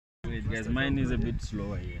Yes, mine is a bit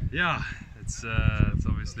slower here. Yeah, it's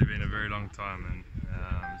obviously been a very long time, and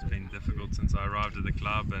it's been difficult since I arrived at the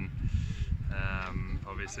club, and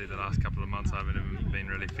obviously the last couple of months I haven't even been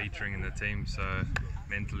really featuring in the team, so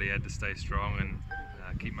mentally I had to stay strong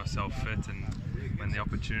and keep myself fit, and when the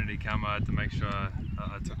opportunity came I had to make sure I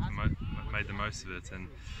made the most of it, and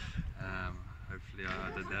hopefully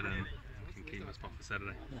I did that and can keep my spot for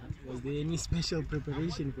Saturday. Was there any special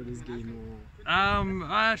preparation for this game? Or?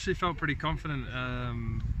 I actually felt pretty confident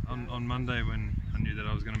on Monday when I knew that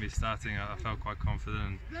I was going to be starting. I felt quite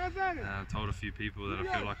confident, and told a few people that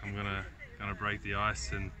I feel like I'm gonna break the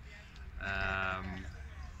ice, and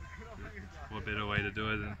what better way to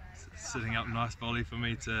do it than sitting up nice volley for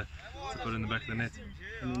me to put in the back of the net.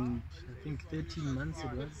 I think 13 months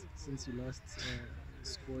it was since you last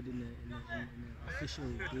scored in an official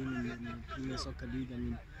game in the Premier Soccer League. I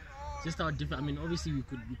mean, just how different. I mean, obviously we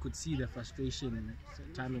could see the frustration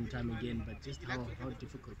time and time again, but just how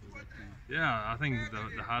difficult was that for you? Yeah, I think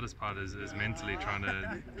the hardest part is mentally trying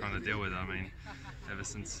to deal with it. I mean, ever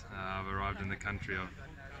since I've arrived in the country,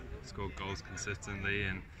 I've scored goals consistently,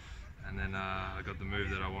 and then I got the move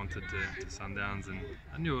that I wanted to Sundowns, and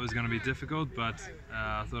I knew it was going to be difficult, but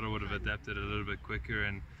I thought I would have adapted a little bit quicker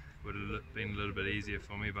and would have been a little bit easier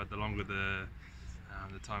for me. But the longer the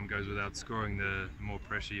time goes without scoring, the more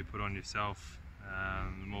pressure you put on yourself,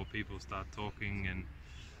 the more people start talking and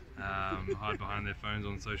hide behind their phones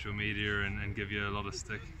on social media and give you a lot of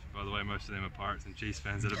stick. By the way, most of them are Pirates and Chiefs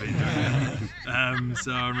fans that have been doing that.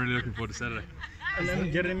 So I'm really looking forward to Saturday. And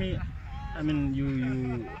then Jeremy, I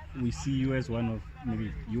mean, we see you as one of,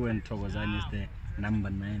 maybe you and Thokozani as the number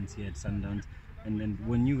 9s here at Sundowns. And then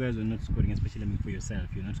when you guys were not scoring, especially for yourself,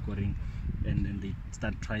 you're not scoring, and they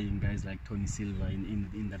start trying guys like Tony Silva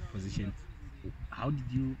in that position. How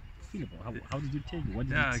did you feel about it? How did you take it? What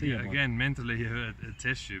did you say about it? Again, mentally it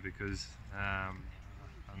tests you, because I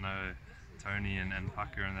know Tony and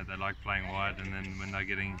Pucker and that they like playing wide, and then when they're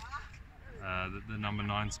getting the number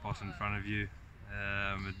 9 spot in front of you,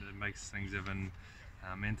 it makes things even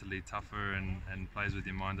mentally tougher and plays with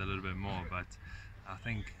your mind a little bit more. But I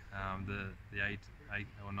think the 8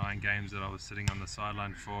 or 9 games that I was sitting on the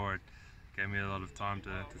sideline for, it gave me a lot of time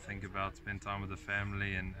to think about, spend time with the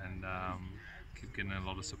family, and keep getting a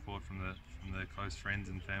lot of support from the close friends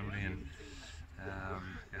and family, and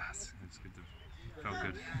yeah, it's good. Felt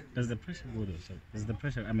good. Does the pressure go though? So does the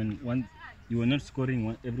pressure? I mean, once you were not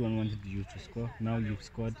scoring, everyone wanted you to score. Now you've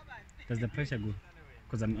scored. Does the pressure go?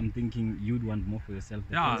 Because I'm thinking you'd want more for yourself.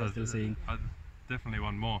 The fans are still saying. I definitely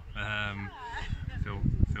want more.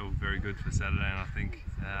 Feel very good for Saturday, and I think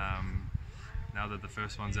now that the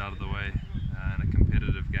first one's out of the way, in a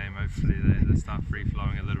competitive game, hopefully they start free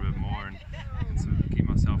flowing a little bit more, and I can sort of keep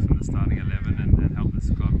myself in the starting 11 and help this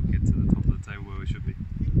club get to the top of the table where we should be.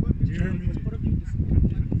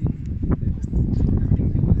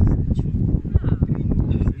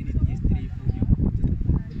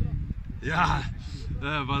 Yeah,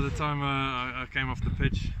 by the time I came off the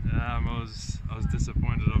pitch, I was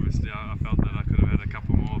disappointed. Obviously, I felt that I could have had a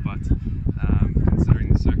couple more, but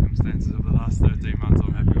considering the circumstances of the last 13 months,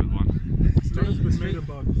 I'm happy with one. A lot has been made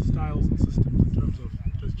about styles and systems in terms of,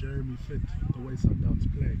 does Jeremy fit the way Sundowns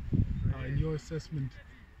play? In your assessment,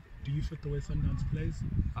 do you fit the way Sundowns plays?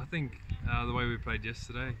 I think the way we played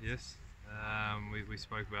yesterday, yes. We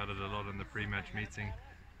spoke about it a lot in the pre-match meeting.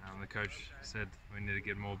 The coach said we need to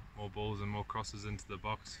get more balls and more crosses into the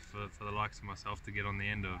box for the likes of myself to get on the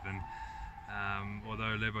end of. And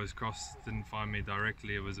although Lebo's cross didn't find me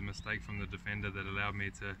directly, it was a mistake from the defender that allowed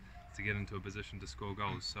me to get into a position to score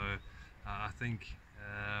goals. So I think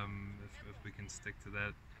if we can stick to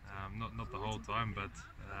that, not the whole time, but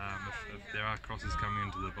if there are crosses coming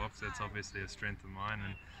into the box, that's obviously a strength of mine,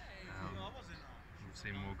 and we'll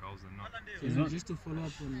see more goals than not. So just to follow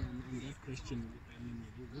up on that question, I mean,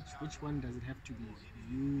 which one does it have to be?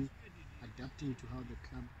 You adapting to how the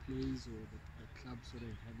club plays, or the club sort of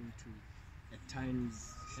having to at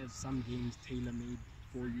times have some games tailor-made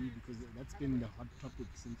for you? Because that's been the hot topic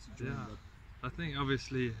since you joined. I think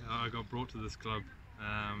obviously I got brought to this club,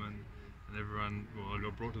 and everyone, well, I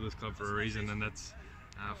got brought to this club for a reason, and that's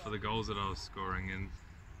for the goals that I was scoring. And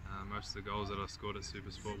most of the goals that I scored at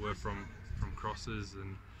Supersport were from crosses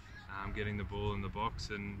and getting the ball in the box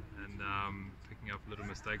and picking up little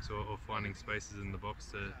mistakes or finding spaces in the box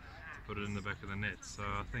to put it in the back of the net. So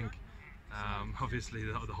I think obviously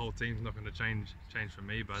the whole team's not going to change for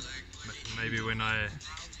me, but maybe when I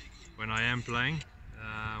am playing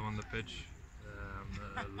on the pitch,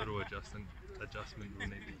 a little adjustment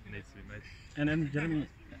needs to be made. And then Jeremy,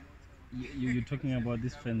 you're talking about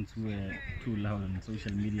these fans who are too loud on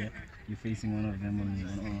social media. You're facing one of them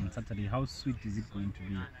on on Saturday. How sweet is it going to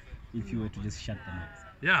be if you were to just shut them up?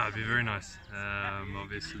 Yeah, it'd be very nice.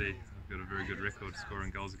 Obviously, I've got a very good record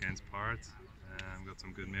scoring goals against Pirates. I've got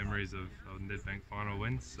some good memories of Nedbank final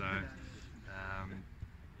wins. So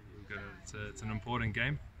it's an important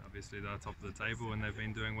game. Obviously, they're top of the table and they've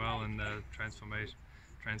been doing well and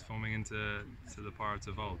transforming into the Pirates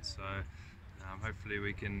of old. So hopefully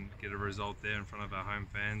we can get a result there in front of our home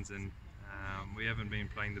fans. And we haven't been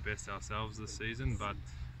playing the best ourselves this season, but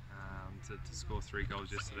to score 3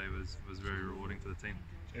 goals yesterday was very rewarding for the team.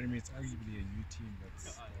 Jeremy, it's arguably a new team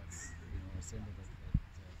that's assembled at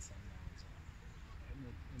Sundowns.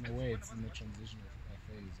 In a way, it's in the transition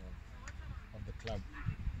phase of the club.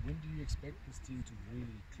 When do you expect this team to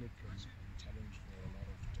really click and challenge for a lot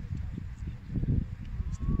of titles?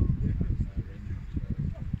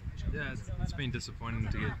 Yeah, it's been disappointing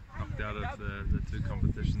to get knocked out of the 2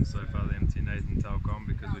 competitions so far, the MT Nathan and Telkom,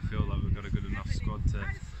 because we feel like we've got a good enough squad to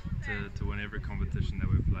win every competition that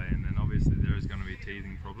we play in. And obviously there is going to be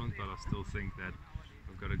teething problems, but I still think that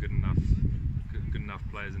we've got a good enough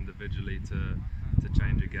players individually to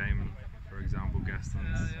change a game. For example,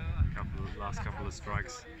 Gaston's last couple of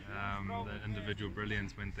strikes, the individual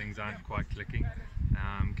brilliance when things aren't quite clicking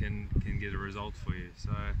can get a result for you.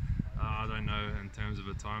 So I don't know in terms of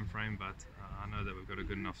a time frame, but I know that we've got a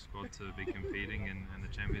good enough squad to be competing, and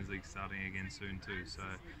the Champions League starting again soon too. So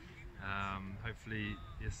hopefully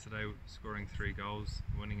yesterday scoring 3 goals,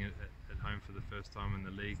 winning it at home for the first time in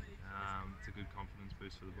the league, it's a good confidence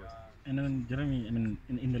boost for the boys. And then Jeremy, I mean,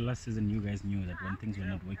 in the last season you guys knew that when things were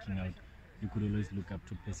not working out, you could always look up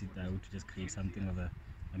to Pesitao to just create something of a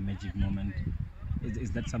magic moment.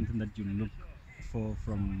 Is that something that you look for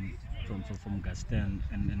from Gaston,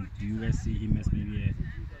 and do you guys see him as maybe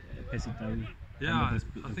a Pesitao? Yeah,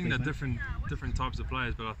 I think they're different types of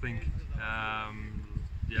players, but I think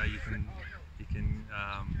yeah, you can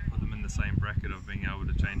put them in the same bracket of being able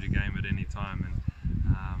to change a game at any time. And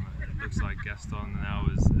it looks like Gaston now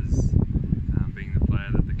is being the player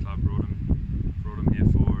that the club brought him here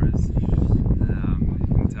for.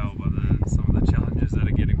 You can tell by some of the challenges that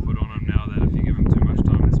are getting put on him now that if you give him too much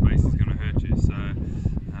time and space, he's going to hurt you. So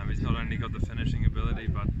he's not only got the finishing ability,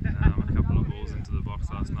 but a couple of balls into the box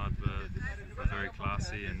last night were very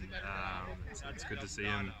classy, and it's good to see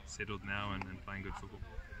him settled now and playing good football.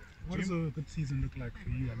 What does a good season look like for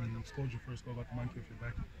you? I mean, you scored your first goal, got the monkey off your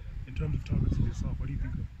back. In terms of targets for yourself, what do you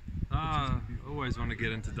think of? I always want to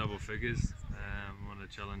get into double figures. Want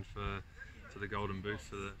to challenge for the golden boot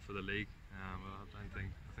for the league. I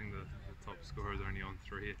think the top scorers are only on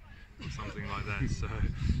 3 or something like that. So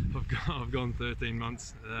I've gone 13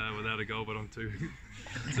 months without a goal, but I'm two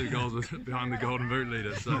goals behind the golden boot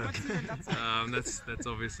leader. So that's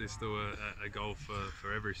obviously still a goal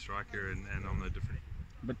for every striker, and I'm no different.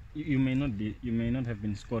 But you may not have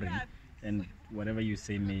been scoring, and whatever you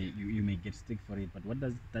say you may get stick for it. But what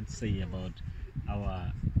does that say about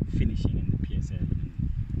our finishing in the PSL?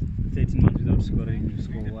 13 months without scoring, you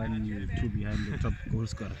score 1, you're 2 behind the top goal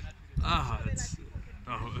scorer.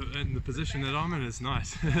 In the position that I'm in, it's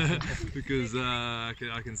nice because I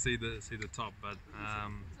can see the top. But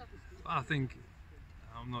I think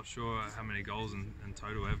I'm not sure how many goals in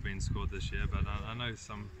total have been scored this year. But I know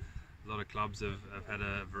a lot of clubs have had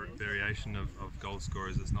a variation of goal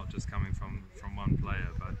scorers. It's not just coming from one player.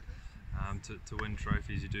 But to win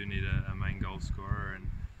trophies, you do need a main goal scorer, and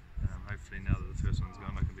hopefully now that the first one's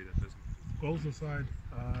gone, I can be that person. Goals aside,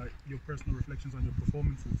 your personal reflections on your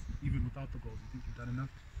performances, even without the goals, you think you've done enough?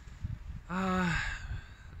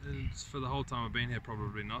 For the whole time I've been here,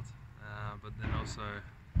 probably not. But then also,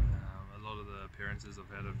 a lot of the appearances I've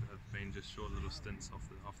had have been just short little stints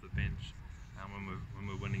off the bench when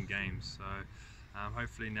we're winning games. So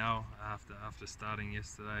hopefully now, after starting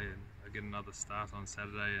yesterday, and I get another start on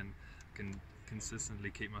Saturday, and can consistently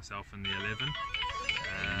keep myself in the 11.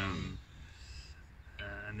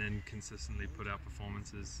 And then consistently put out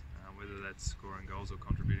performances, whether that's scoring goals or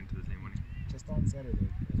contributing to the team winning. Just on Saturday,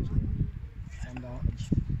 Sundowns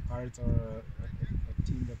Pirates are a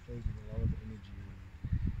team that plays with a lot of energy.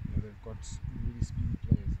 They've got really speedy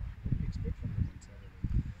players. What do you expect from them on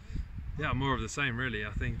Saturday? Yeah, more of the same really.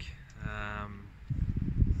 I think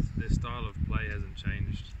their style of play hasn't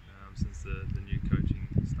changed since the new coaching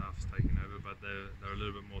staff's taken over, but they're a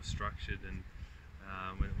little bit more structured, and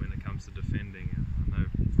when it comes to defending, I know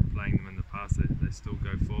from playing them in the past, they still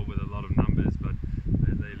go forward with a lot of numbers, but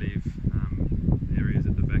they leave